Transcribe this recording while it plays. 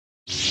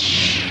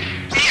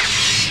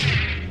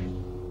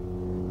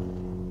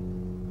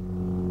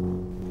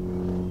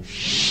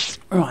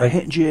Right,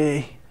 hit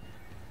J.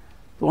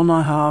 The one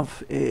I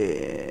have,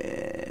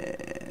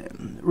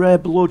 Rare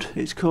Blood,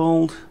 it's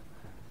called.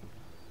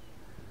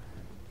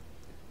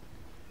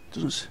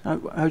 Doesn't. How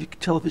do you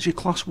tell if it's your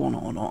class 1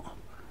 or not?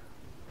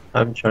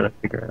 I'm trying to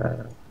figure it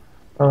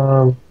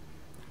out.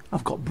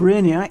 I've got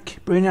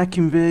Brainiac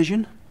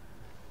Invasion.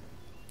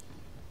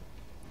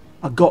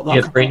 I got You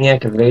that. have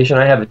Brainiac Invasion.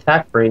 I have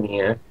Attack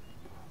Brainiac.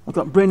 I've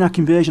got Brainiac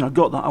Invasion. I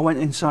got that. I went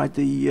inside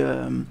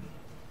the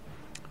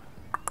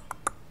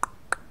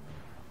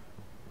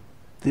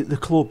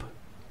club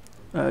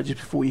just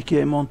before you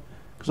came on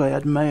because I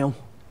had mail.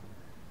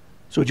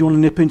 So do you want to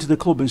nip into the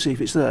club and see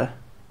if it's there?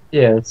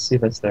 Yeah, let's see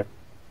if it's there.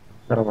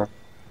 That'll work.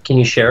 Can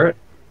you share it?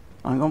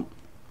 Hang on.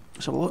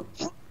 Let's have a look.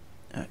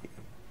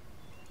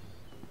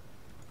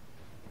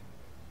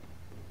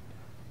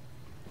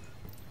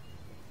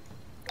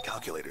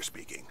 Calculator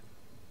speaking.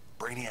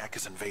 Brainiac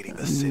is invading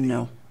the city.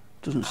 No,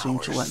 doesn't seem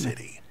to let me.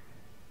 City.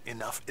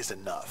 Enough is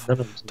enough. None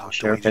of them Talk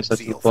share. to Okay, Agent so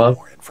it's the Zeal club. for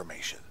more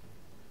information.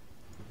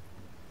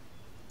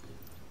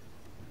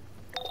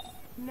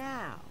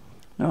 Now,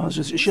 No, there's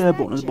just a share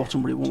button at the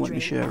bottom, but it won't let me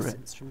share it.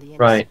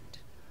 Right.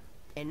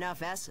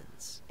 Enough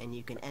essence, and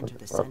you can enter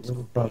the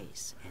Sentinel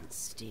base and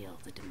steal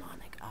the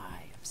demonic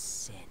eye of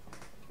sin.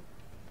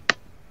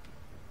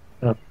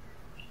 Oh.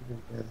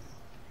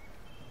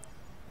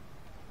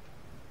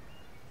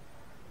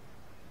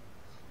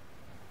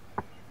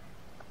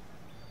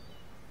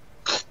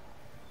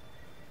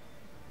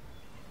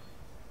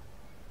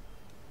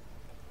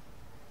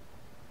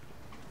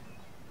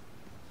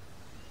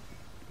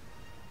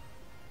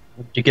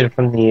 Did you get it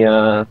from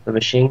the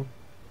machine?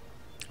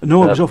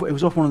 No, it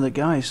was off one of the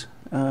guys.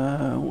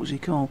 What was he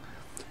called?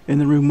 In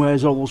the room where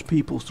all those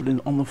people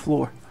stood on the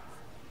floor.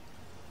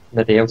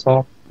 The dance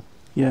hall?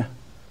 Yeah.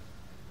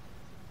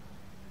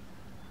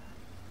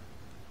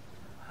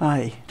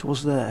 Aye, it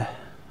was there.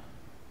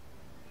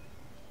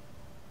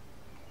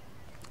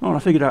 Oh, and I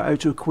figured out how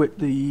to equip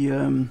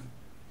the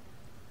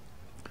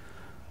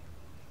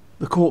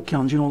cork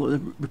cans, you know,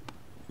 that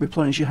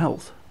replenish your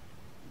health.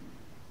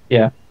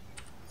 Yeah.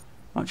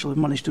 Actually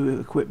managed to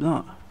equip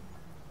that.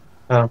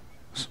 Oh.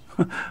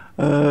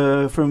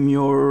 From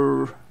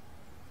your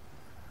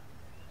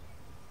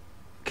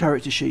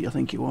character sheet, I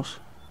think it was.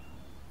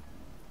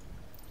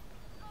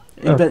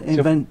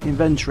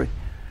 Inventory.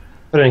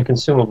 Put it in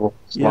consumable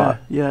slot.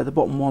 Yeah, the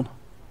bottom one.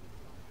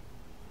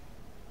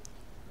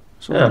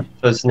 So, Yeah,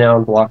 so it's now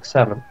in block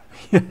 7.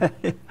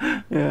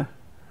 yeah.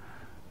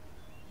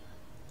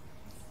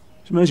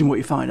 It's amazing what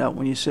you find out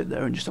when you sit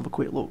there and just have a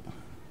quick look.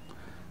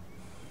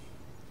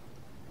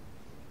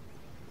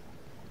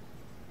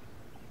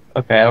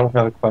 Okay, I don't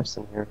have a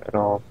question here at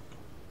all.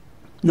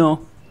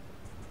 No.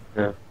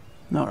 Yeah.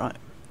 Not right.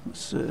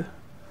 Let's.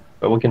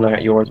 But we can look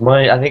at yours.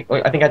 Mine, I think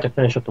I have to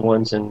finish up the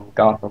ones in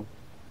Gotham.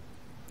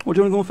 Well, do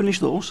you want to go and finish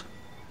those?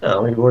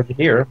 No, maybe we're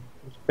here.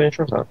 Let's finish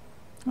yours up.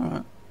 All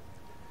right.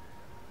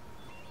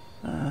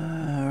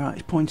 Right,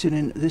 it's pointing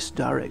in this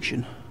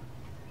direction.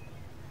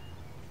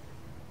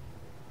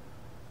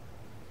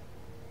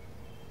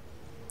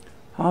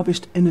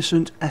 Harvest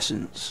innocent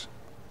essence.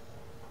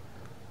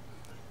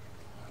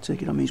 I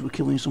take it that means we're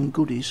killing some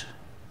goodies.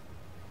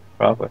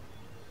 Probably.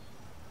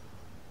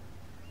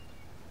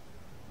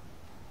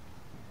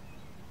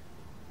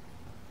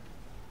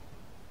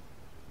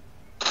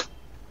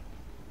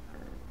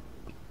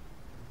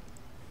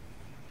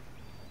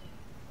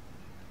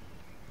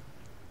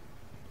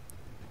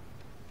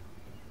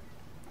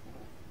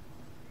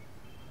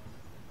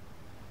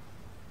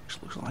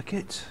 Looks like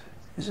it.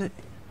 Is it?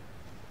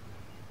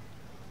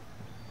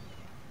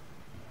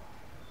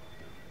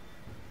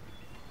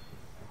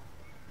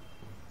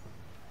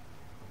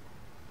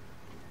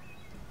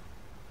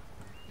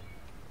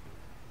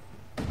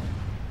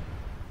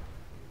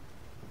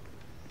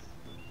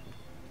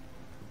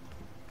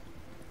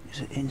 Is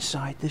it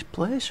inside this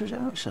place or is it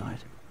outside?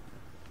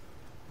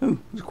 Oh,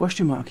 there's a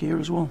question mark here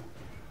as well.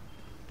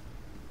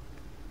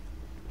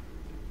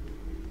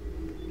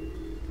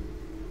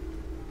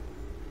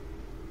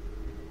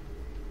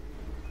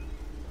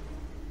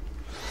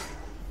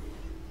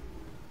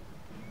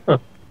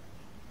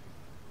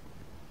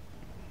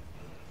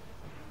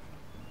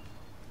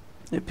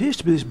 It appears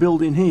to be this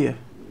building here.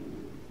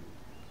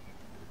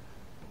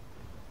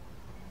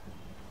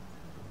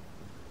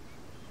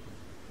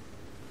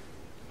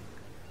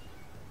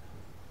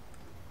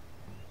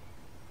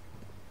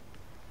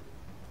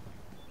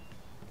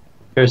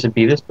 Appears to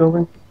be this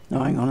building?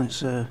 No, hang on,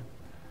 it's oh,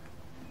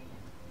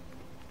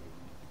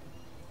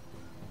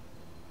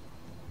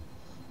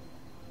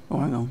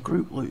 hang on,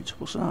 group loot,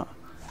 what's that?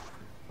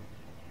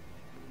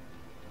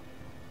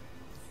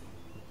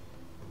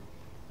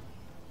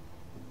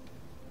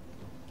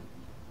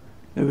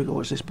 There we go,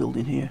 it's this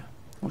building here.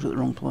 I was at the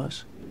wrong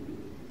place.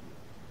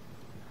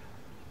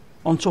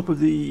 On top of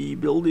the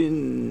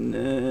building,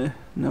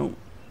 no.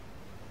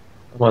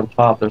 I'm on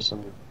top, there's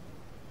some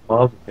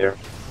mobs here.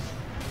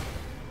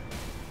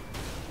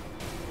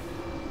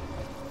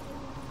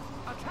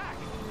 Attack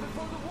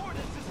before the ward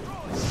is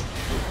destroyed.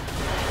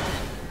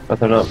 But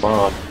they're not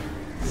mobs.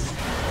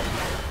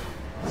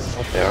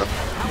 They are.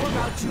 How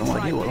about you No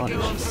try idea what that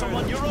thinking is. of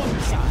someone your own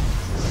size?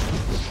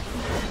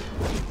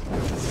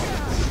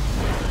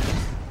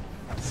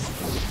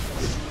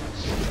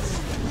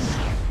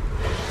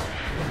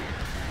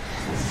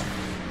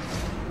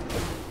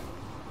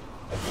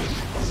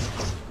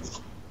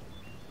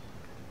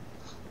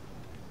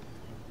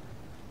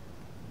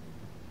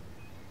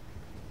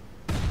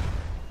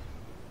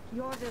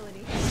 Your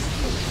ability.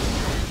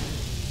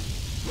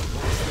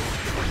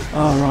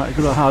 Oh, right, I've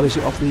got to harvest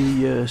it off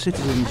the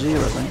citizens here,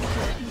 I think.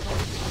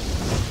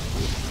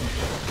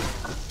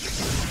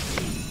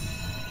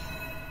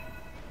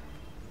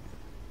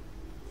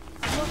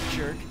 Look,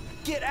 jerk,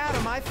 get out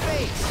of my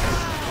face!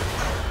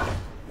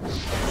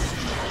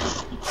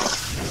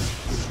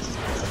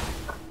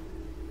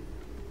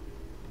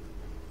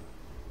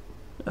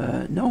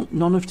 No,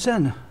 none of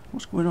 10.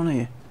 What's going on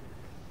here?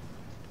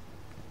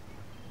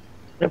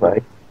 Hey,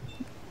 buddy.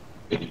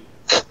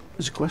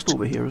 There's a quest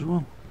over here as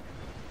well.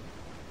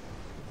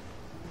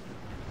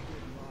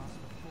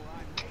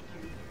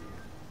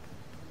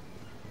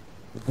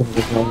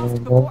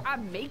 Before I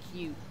make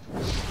you.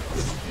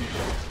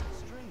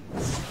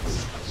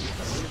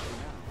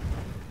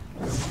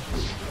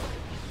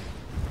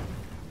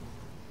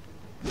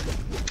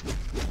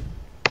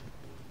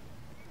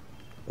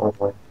 Oh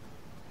boy.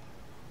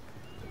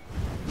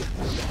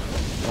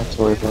 That's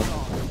where we're going.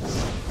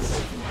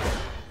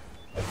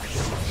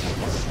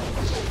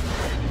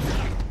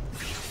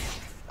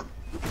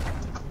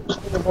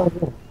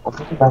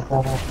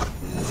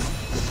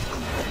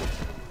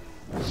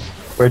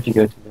 Where'd you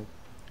go to?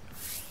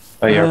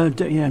 Oh, yeah.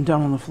 Yeah, I'm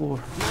down on the floor.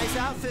 Nice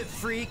outfit,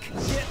 freak!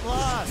 Get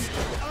lost!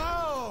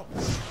 Oh!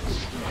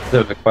 Is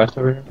there a quest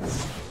over here?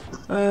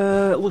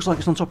 It looks like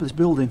it's on top of this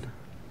building.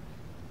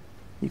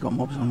 You got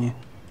mobs on you.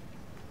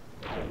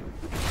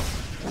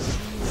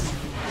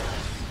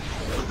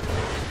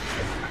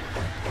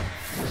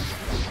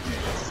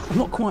 I'm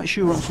not quite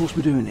sure what I'm supposed to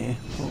be doing here,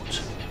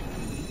 but...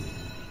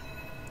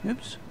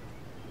 Oops.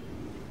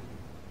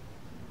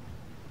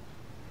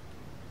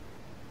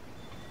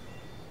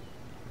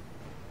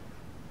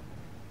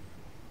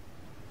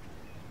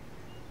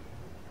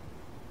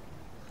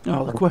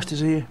 Oh, the quest is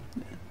here.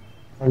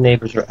 Our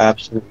neighbors are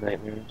absolute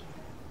nightmares.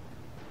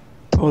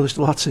 Oh, they're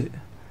still at it.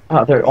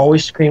 Oh, they're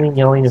always screaming,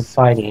 yelling, and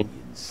fighting.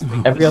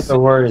 Every other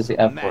word is the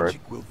F word.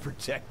 Magic will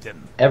protect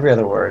them. Every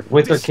other word,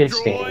 with their kids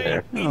standing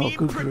there. Oh,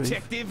 good grief.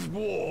 Protective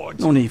wards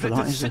No need for that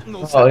that, the is there?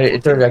 Sentinels Oh,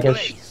 have put I in guess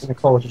place.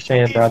 Nicole was just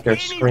saying they're out there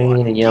If screaming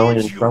and anyone yelling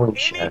and gives you throwing any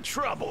shit.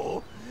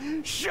 trouble,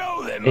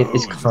 show them It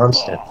is who's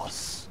constant.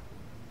 boss.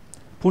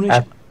 Punish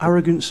Ab-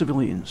 arrogant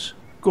civilians.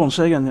 Go on,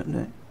 say again.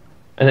 Nick.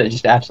 And it's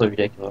just absolutely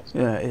ridiculous.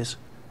 Yeah, it is.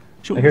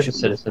 Oh, here's a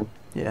citizen.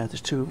 Yeah,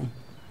 there's two of them.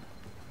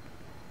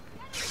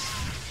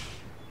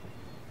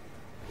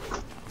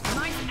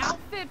 Nice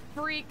outfit,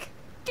 freak.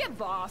 Get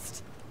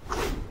lost. No!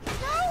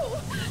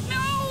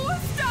 No!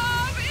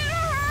 Stop! It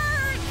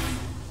hurts!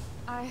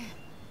 I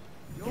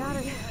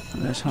gotta get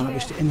And let's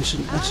harvest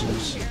innocent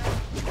essence.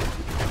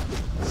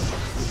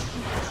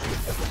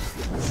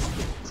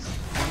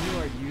 Who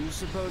are you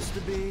supposed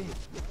to be?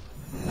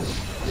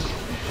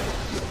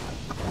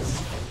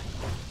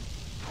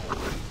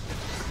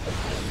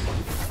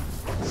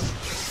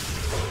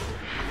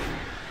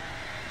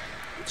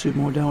 Two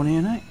more down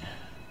here, Nick.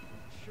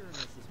 Sure,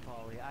 Mrs.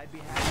 Polly, I'd be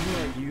happy.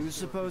 Who are you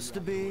supposed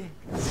to be?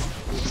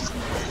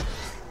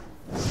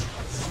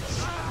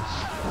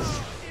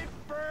 It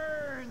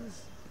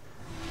burns!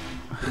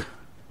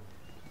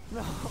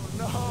 No,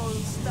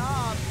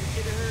 stop!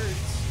 It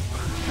hurts.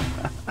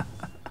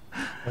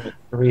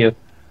 3 of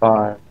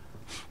 5.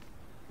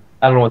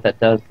 I don't know what that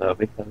does though,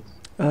 because.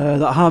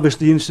 That harvest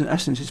the innocent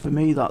essence is for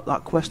me, that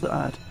quest that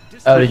I had.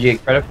 Oh, did you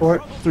get credit for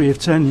it? 3 of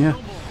 10, yeah.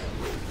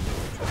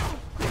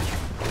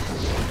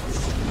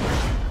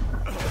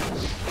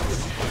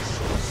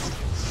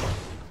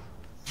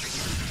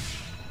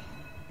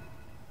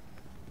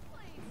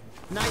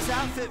 Nice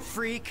outfit,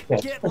 freak! Yeah.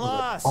 Get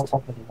lost! I'll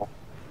take it.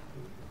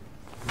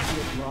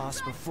 Get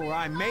lost before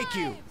I make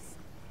you!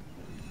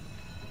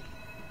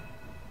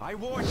 I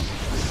warn you,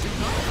 do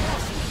not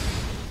cross me!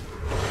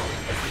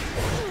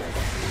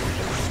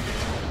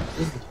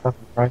 Jesus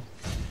fucking Christ.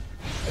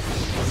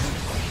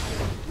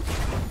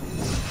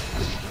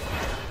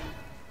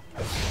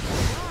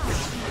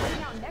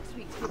 Check out next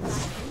week's good night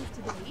news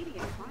to the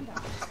media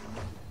conduct.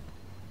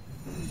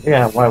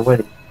 Yeah, why would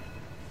he?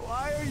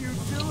 Why are you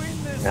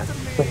doing this Yeah. to me?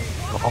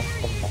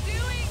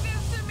 Doing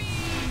this to me!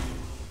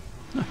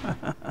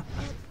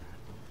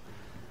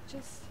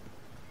 Just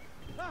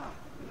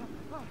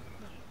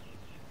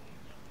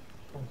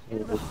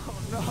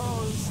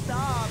No,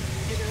 stop!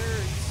 It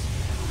hurts!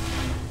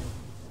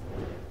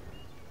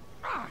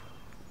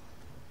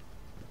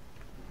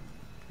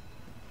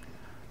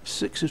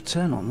 6 of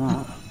 10 on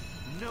that.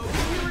 No,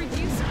 who were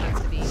you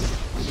supposed to be?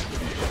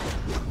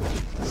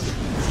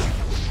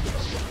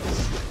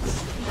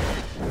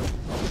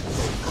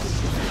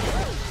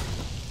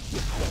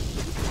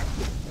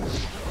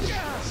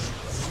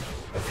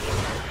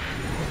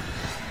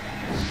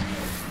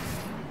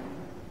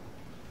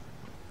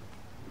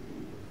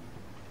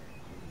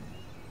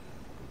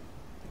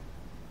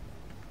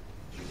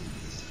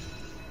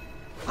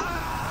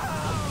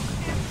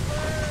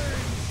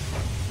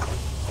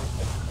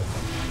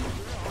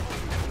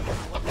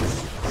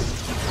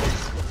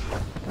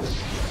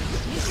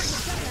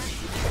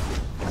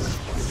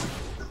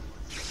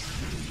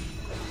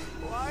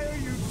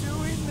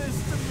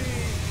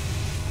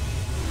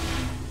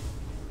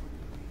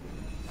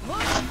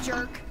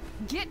 jerk.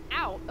 Get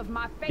out of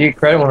my face. You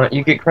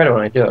get credit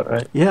when I do it,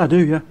 right? Yeah, I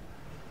do. Yeah,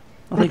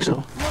 I think so.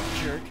 Look,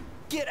 jerk,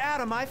 get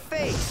out of my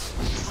face.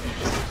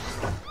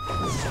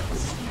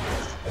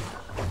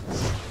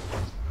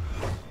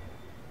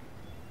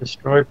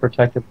 Destroy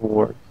protective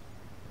wards.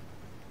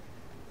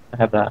 I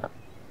have that.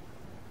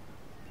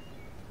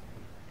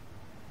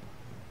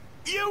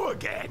 You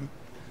again?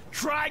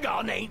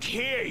 Trigon ain't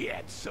here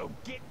yet, so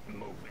get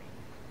moving.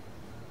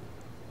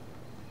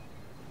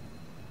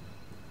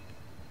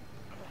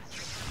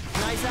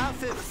 Nice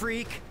outfit,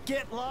 freak.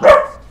 Get lost.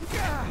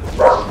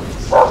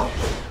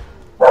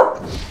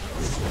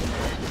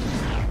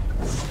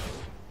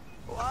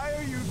 Why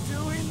are you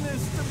doing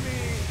this to me?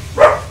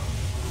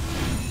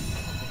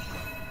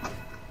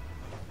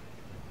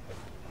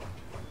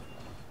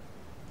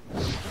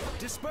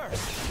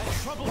 Disperse and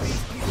trouble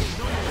these people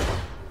no more.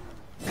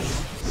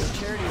 The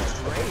charity is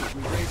great.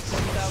 We raised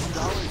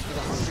 $10,000 for the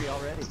hungry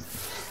already.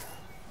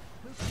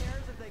 Who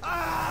cares if they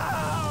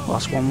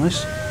Last one,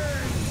 this.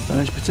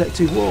 Damage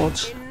protective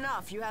wards.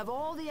 Enough. You have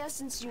all the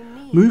essence you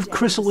need. Move to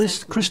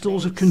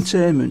crystals of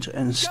containment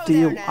and Go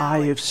steal there now Eye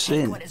and of take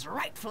Sin. what is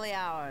rightfully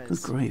ours.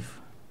 Good grief.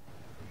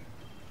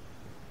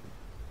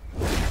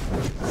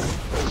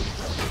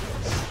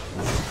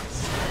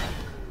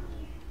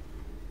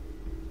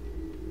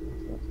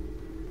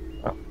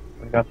 Oh,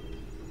 I got.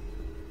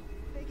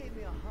 They gave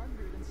me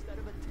 100 instead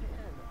of a 10.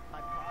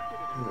 I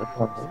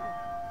pocketed it.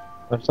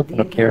 There's something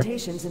The up here.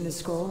 incantations in the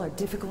scroll are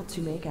difficult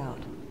to make out.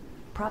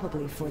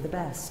 Probably for the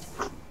best.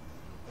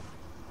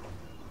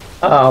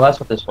 Oh, that's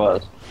what this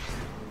was.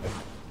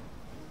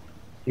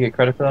 You get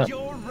credit for that?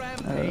 Your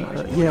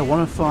rampage. Yeah,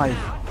 1 of 5.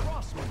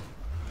 Cross me.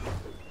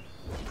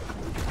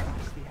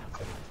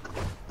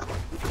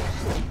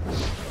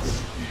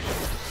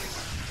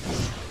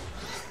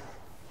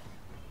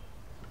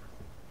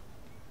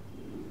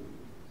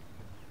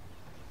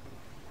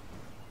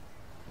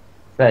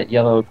 That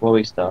yellow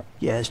glowy stuff.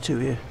 Yeah, there's 2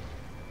 here.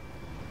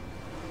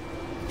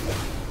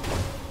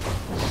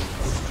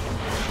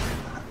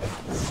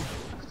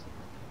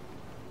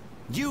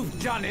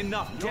 You've done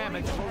enough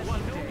damage for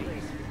one day.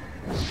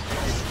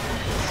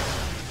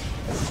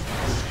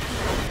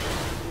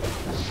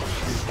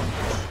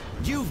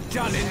 You've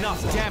done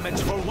enough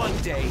damage for one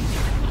day.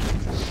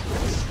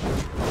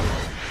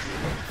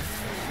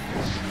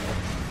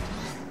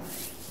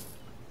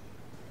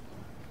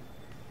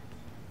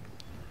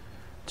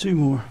 Two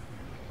more.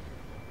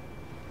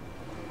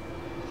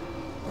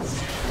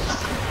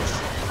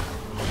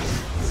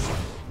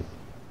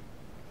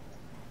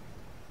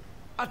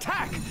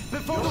 Attack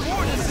before the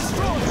ward is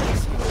destroyed.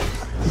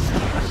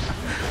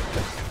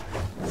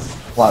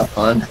 A lot of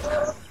fun.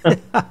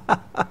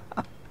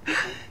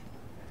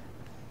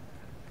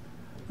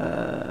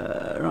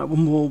 Right,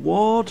 one more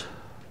ward.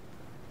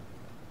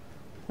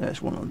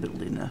 There's one on the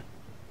building there.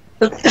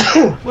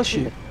 Bless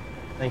you.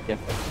 Thank you.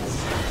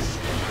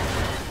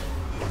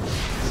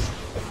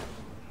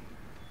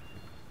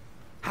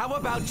 How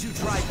about you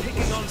try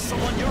picking on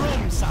someone your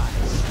own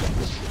size?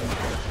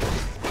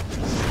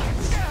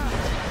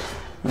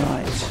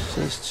 Right,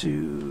 says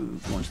to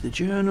go into the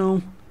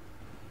journal.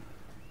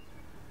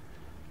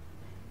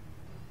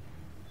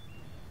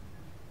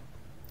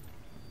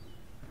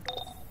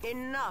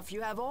 Enough.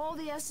 You have all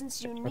the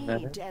essence you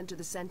need to enter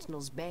the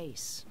Sentinel's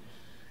base.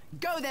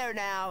 Go there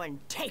now and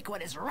take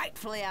what is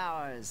rightfully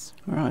ours.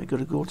 Alright,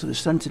 gotta go to the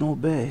Sentinel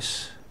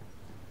base.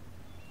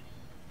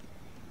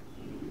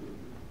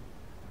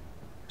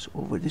 It's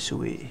over this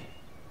way.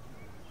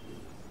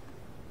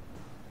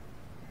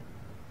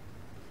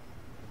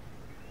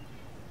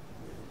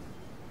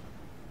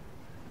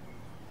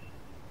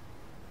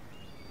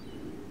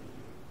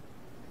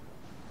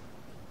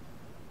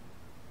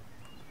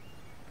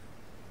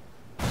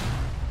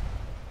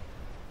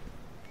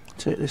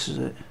 Take this as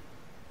it.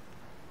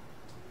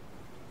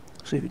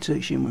 See if it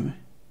takes you in with me.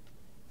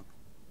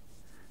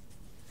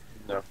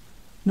 No.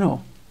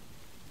 No.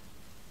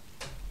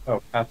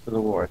 Oh, path to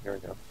the ward. Here we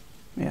go.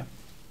 Yeah.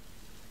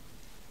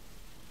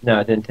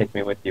 No, it didn't take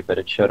me with you, but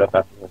it showed up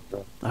after the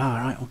withdrawal. Ah,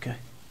 right, okay.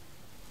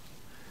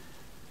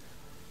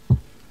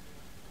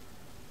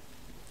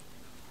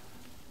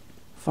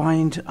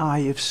 Find Eye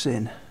of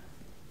Sin.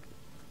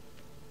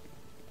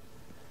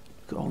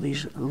 Got all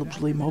these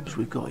lovely mobs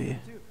we've got here.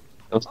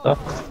 Those stuff.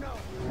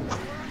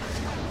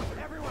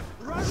 Everyone,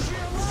 run to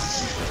your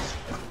left!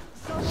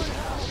 Someone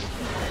help!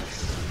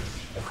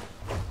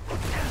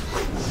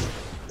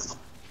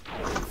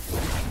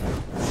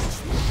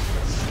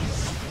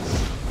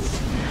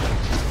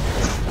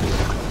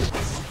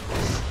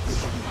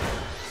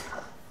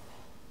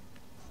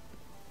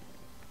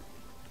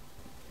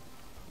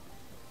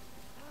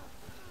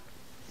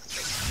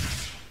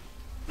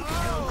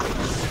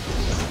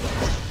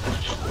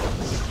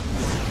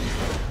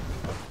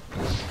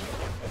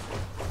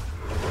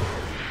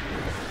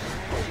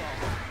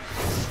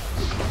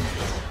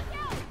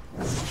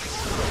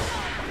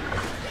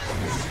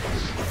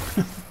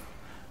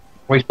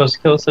 Were we supposed to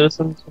kill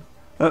citizens?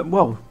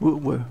 Well,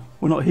 we're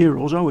not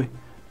heroes, are we?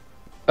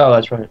 Oh,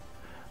 that's right.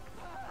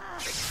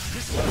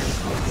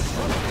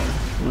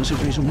 don't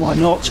see a reason why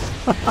not.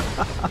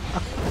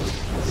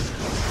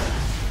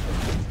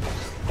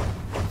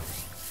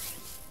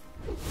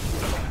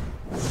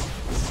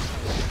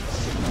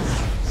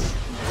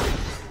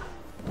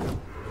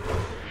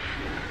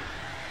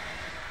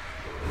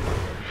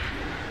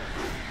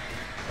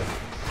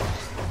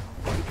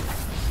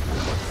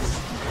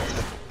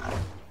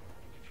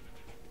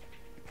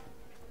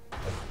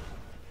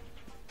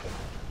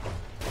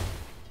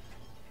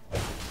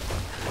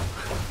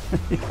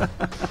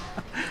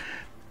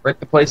 Break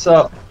the place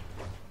up.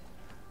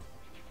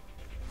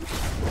 You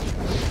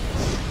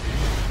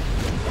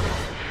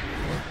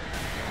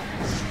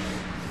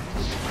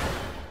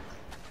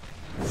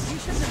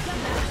shouldn't have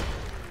done that.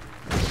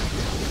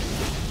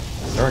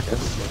 There we go.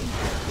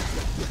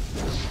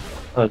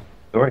 Oh,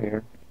 door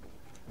here.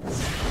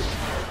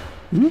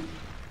 Hmm?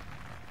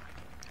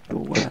 Oh,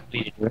 where?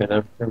 Leading right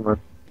now. Never mind.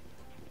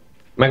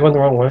 Am I going the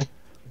wrong way?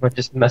 Am I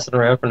just messing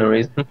around for no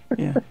reason?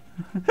 Yeah.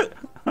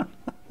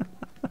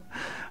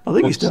 I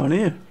think he's down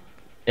here.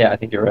 Yeah, I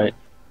think you're right.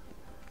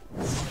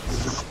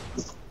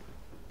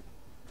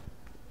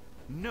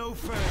 No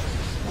further.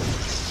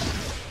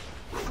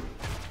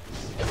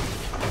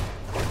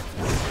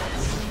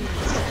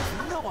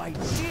 No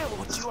idea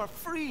what you are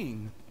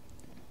freeing.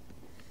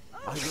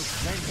 I will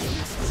cleanse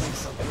this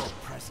place of your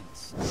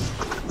presence.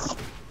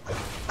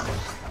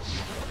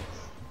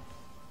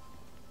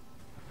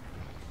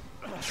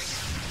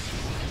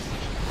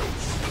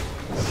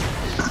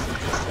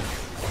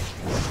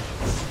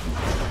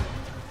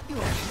 You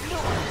have no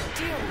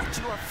idea what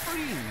you are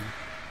freeing.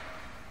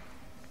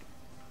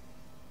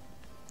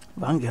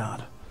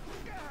 Vanguard.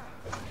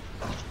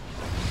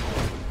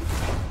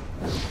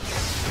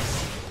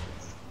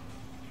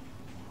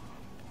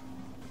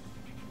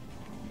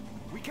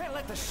 We can't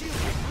let the shield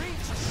get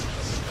breached.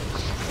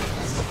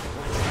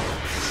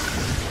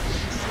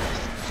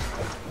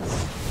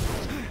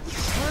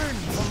 Turn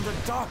from the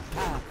dark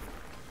path.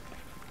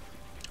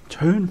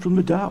 Turn from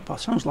the dark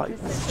path. Sounds like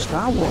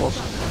Star Wars.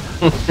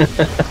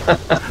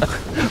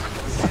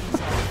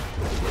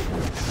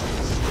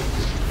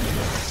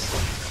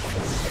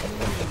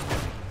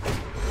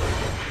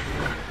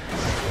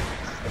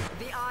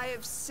 The Eye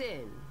of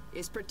Sin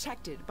is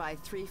protected by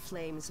 3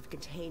 flames of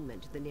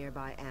containment in the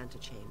nearby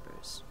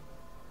antechambers.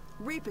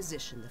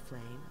 Reposition the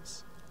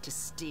flames to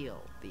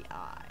steal the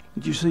eye.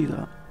 Did you see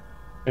that?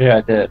 Yeah,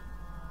 I did.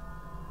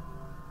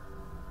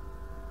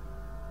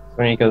 So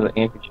when you go to the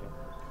antechamber.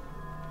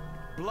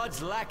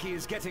 Blood's lackey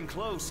is getting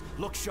close.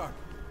 Look sharp.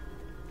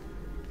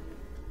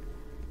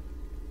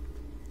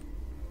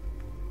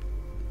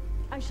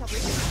 I shall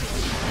resist.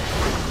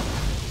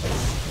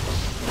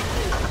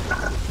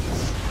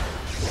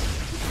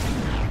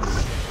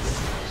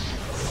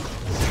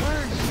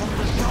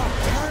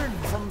 Turn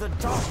from the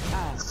dark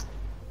path.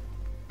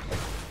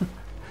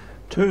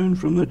 Turn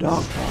from the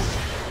dark path.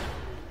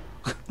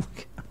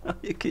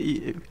 Look at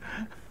you.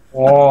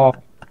 Oh,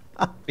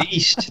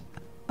 beast.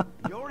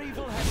 Your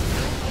evil has no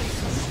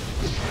place.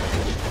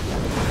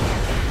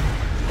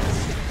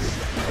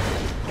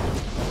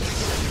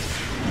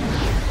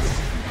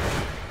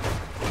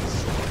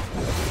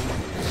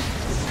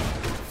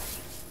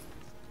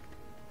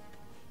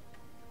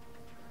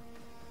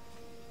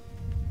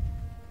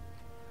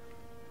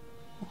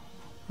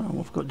 Oh,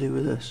 what have I got to do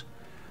with this?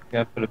 You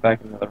gotta put it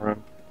back in the other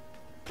room.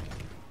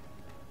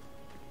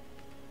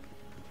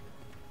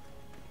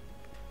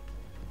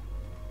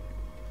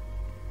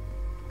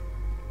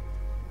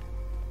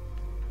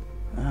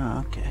 Ah,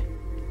 okay.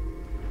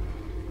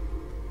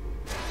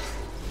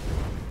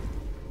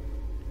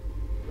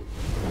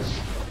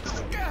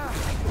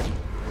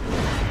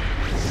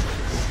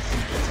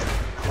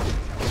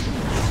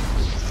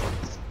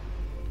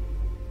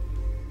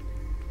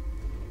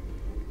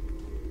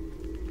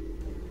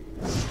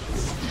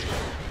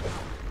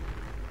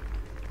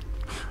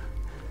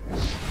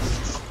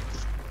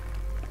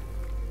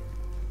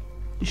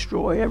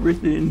 Destroy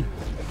everything.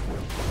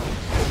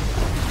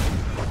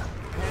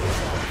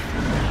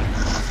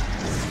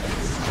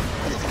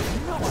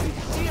 No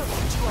idea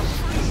what you are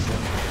freeing.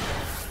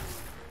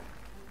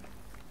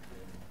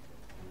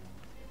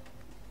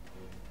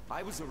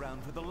 I was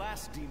around for the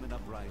last demon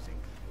uprising.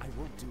 I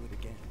won't do it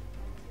again.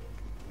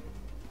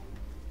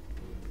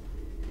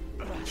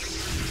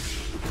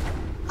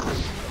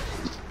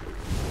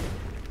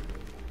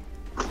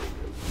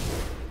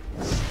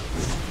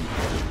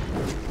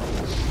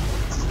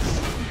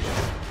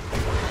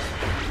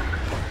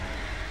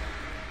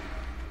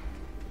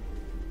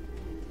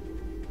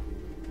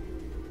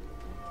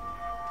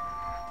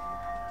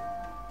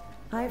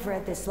 I've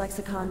read this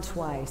lexicon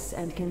twice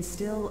and can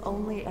still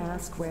only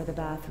ask where the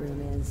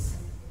bathroom is.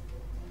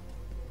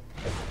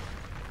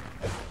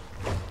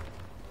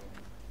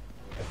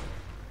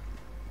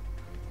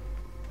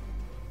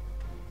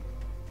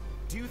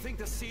 Do you think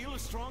the seal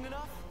is strong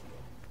enough?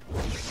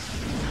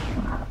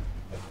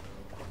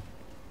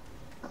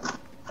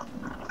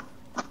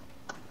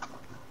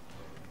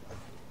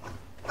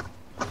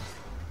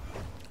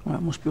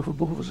 Right, must be up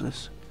above us,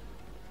 this.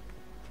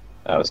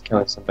 I was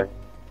killing something.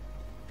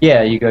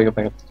 Yeah, you gotta go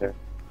back up the stairs.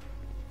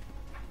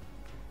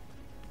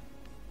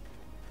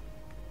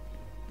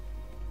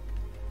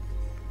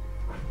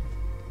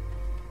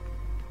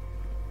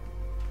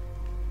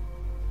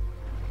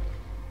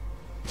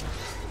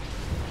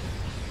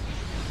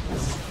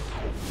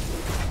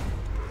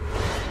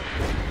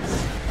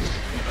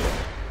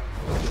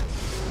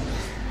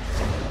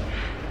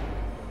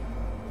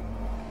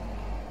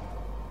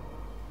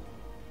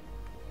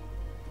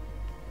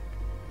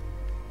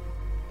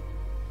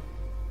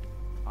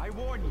 I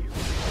warn you.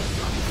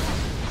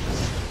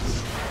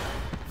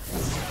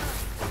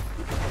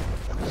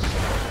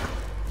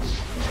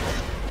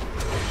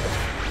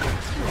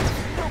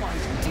 No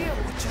idea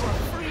what you are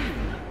free.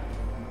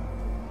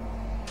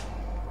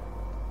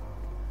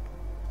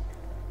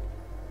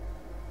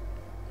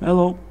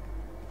 Hello.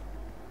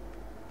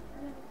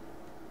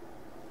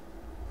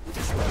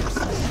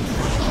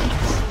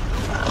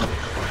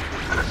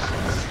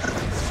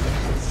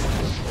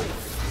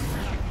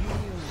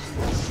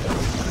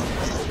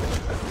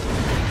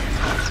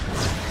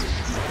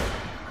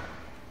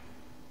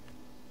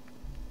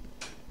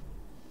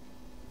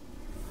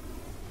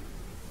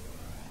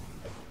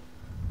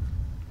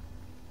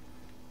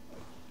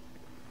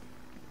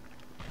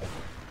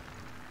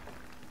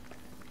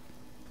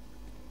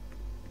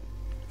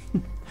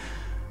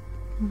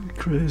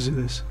 Crazy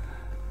this.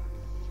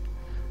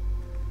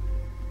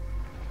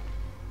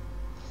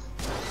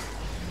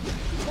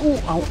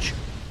 Oh, ouch.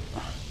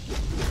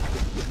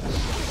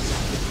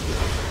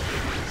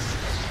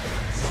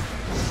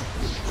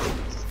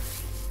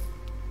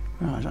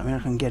 Oh, does that mean I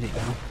can get it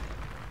now?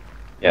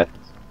 Yeah.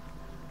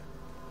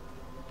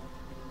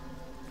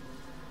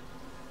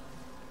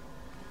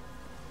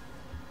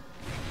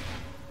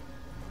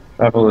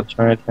 Travel to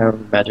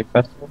Chinatown Magic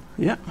Festival.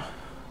 Yeah,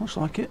 looks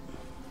like it.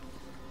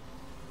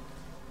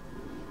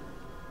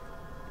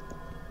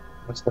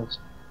 What's this?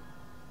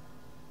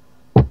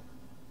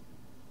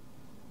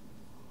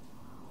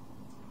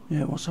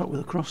 Yeah, what's up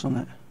with a cross on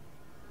it?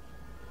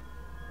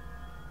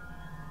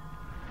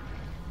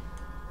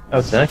 Oh,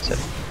 it's an exit.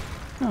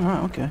 Oh,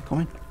 right, okay,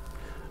 come in.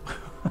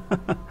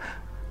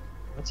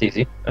 That's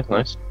easy. That's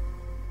nice.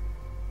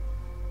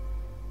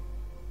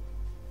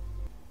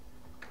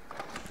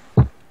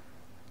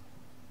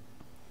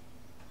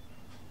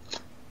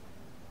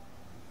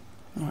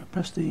 Alright,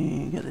 press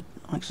the, get the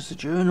access to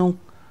journal.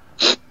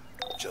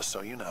 Just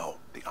so you know,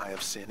 the Eye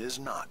of Sin is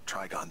not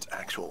Trigon's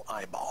actual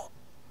eyeball,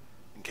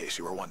 in case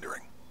you were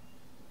wondering.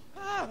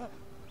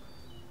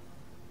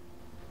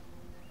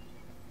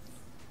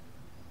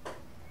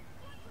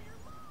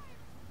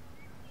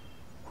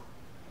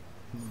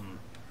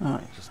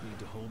 Alright. Just need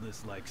to hold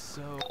this like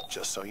so.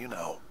 Just so you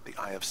know, the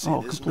Eye of Sin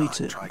is not complete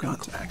it.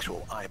 Trigon's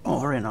actual eyeball, Oh,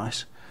 very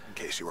nice. in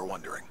case you were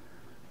wondering.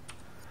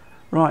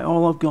 Right,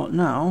 all I've got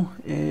now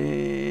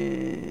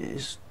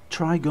is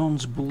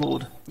Trigon's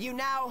blood. You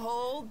now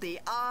hold the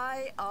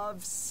Eye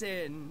of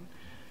Sin.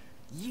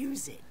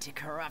 Use it to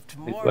corrupt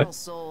mortal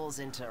souls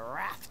into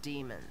wrath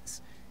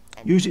demons.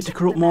 And Use it to tip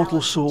corrupt the mortal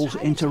balance in souls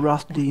into Chinatown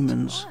wrath back to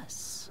demons.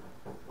 us,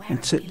 where And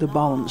it tip the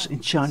balance in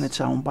belongs.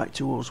 Chinatown back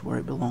to us where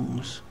it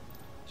belongs.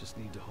 Just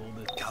need to hold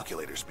it.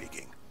 Calculator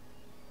speaking.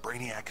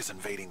 Brainiac is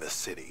invading the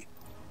city.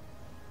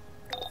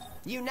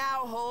 You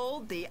now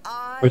hold the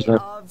Eye Where's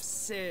that? of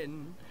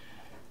Sin.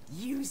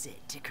 Use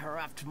it to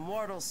corrupt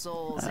mortal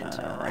souls into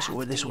let's wrath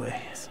go this way.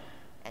 demons.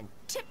 And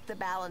tip the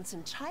balance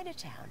in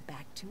Chinatown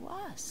back to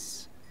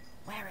us,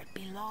 where it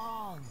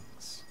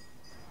belongs.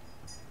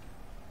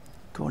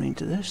 Going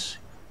into this.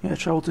 Yeah,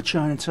 travel to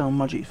Chinatown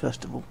Magic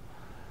Festival.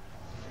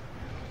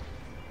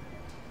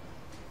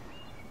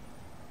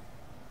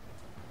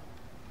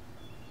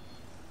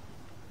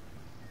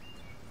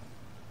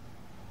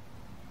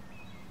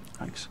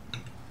 Thanks.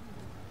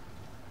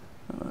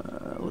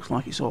 Looks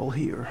like it's all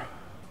here.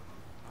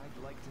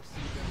 I'd like to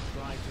see them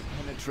try to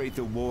penetrate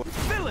the ward.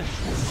 Villain!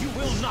 You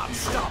will not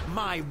stop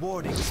my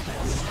warding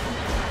spell.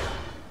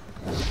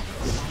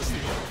 That's the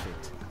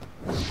outfit.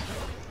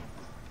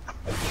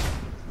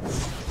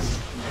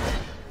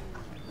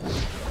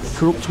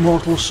 Corrupt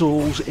mortal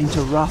souls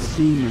into wrath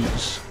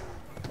demons.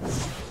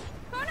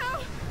 Oh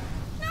no!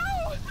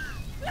 No!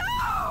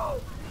 No!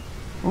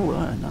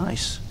 Oh,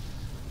 nice.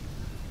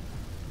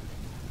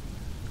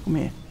 Come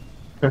here.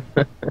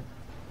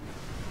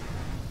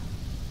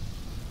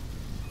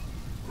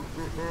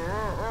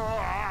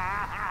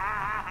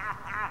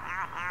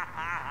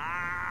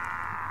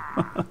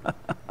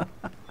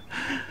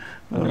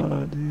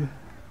 Oh dear.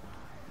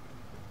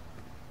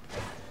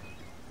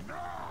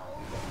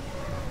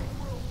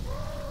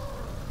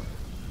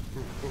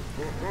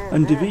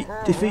 And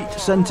defeat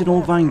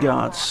Sentinel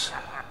Vanguards.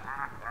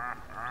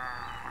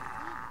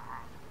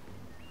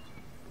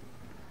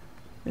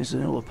 Is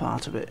another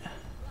part of it.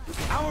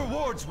 Our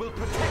wards will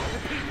protect the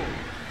people.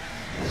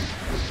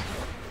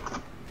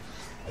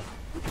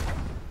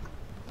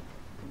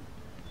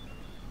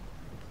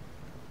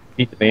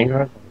 Beat the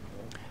Vanguard?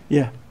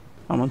 Yeah,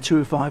 I'm on 2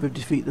 of 5 of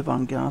defeat the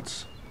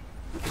Vanguards.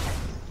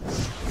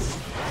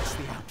 That's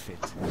the outfit.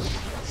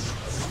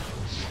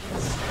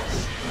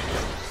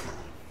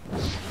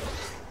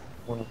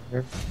 One over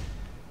here.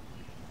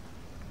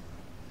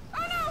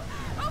 Oh no!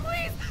 Oh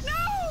please!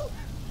 No!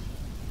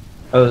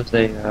 Oh,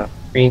 there's a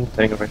green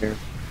thing over here.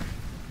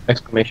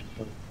 Exclamation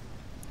point.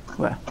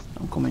 Where?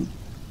 I'm coming.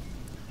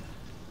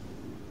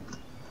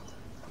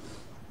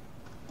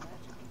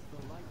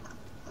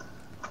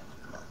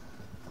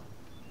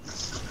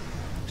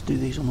 Let's do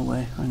these on the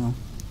way. Hang on.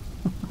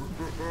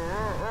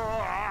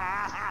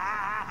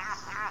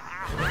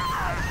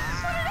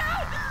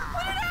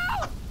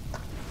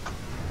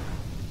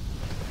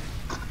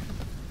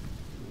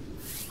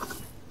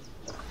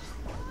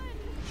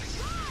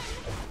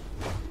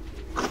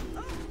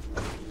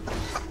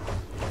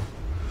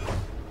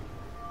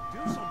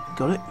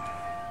 got it.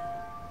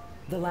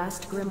 The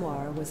last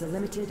grimoire was a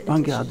limited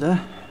Vanguard edition.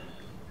 there.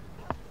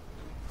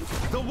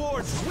 The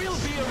wards will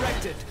be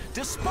erected,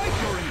 despite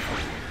your input.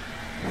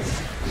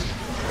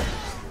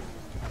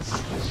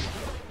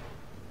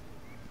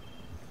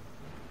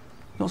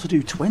 Got to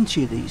do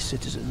 20 of these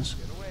citizens.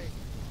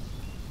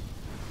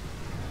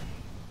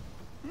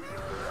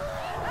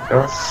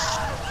 Go.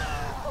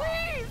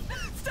 Please,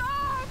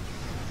 stop!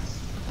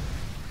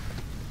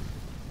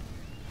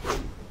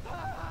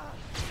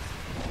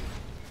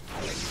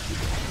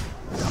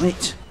 Damn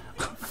it!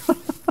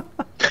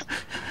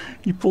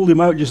 You pulled him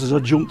out just as I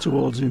jumped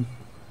towards him.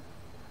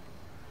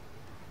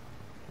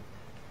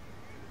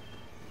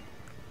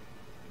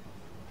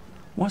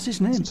 Why's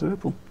his name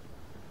purple?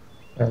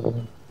 I don't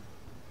know.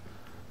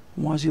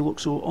 Why does he look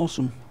so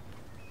awesome?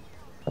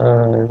 I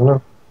don't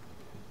know.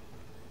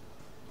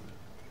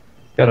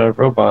 He's got a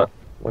robot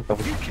with him.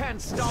 You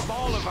can't stop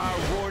all of our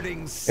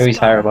warding. Maybe he's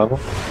higher level.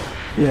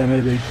 Yeah,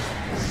 maybe.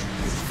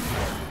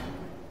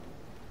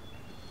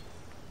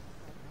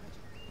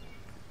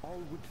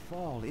 All would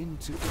fall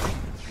into.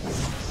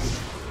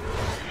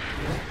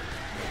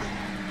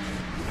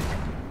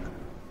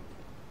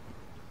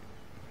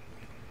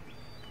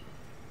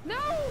 No!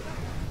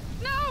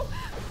 No!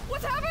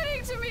 What's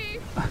happening to me?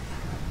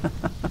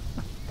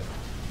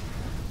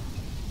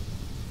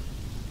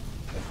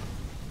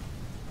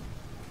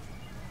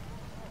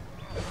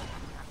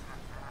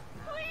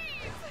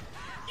 Please!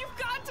 You've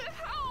got to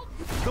help!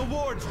 The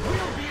wards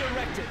will be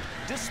erected,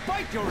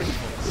 despite your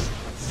input.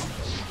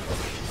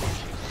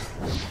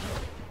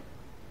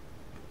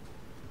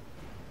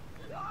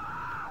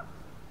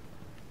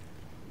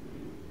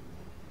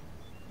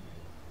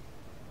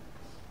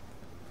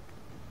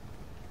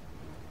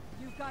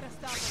 You've got to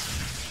stop it.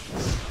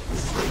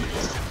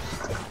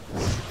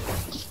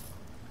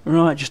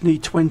 Right, just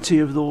need 20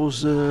 of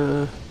those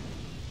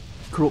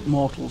corrupt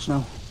mortals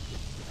now.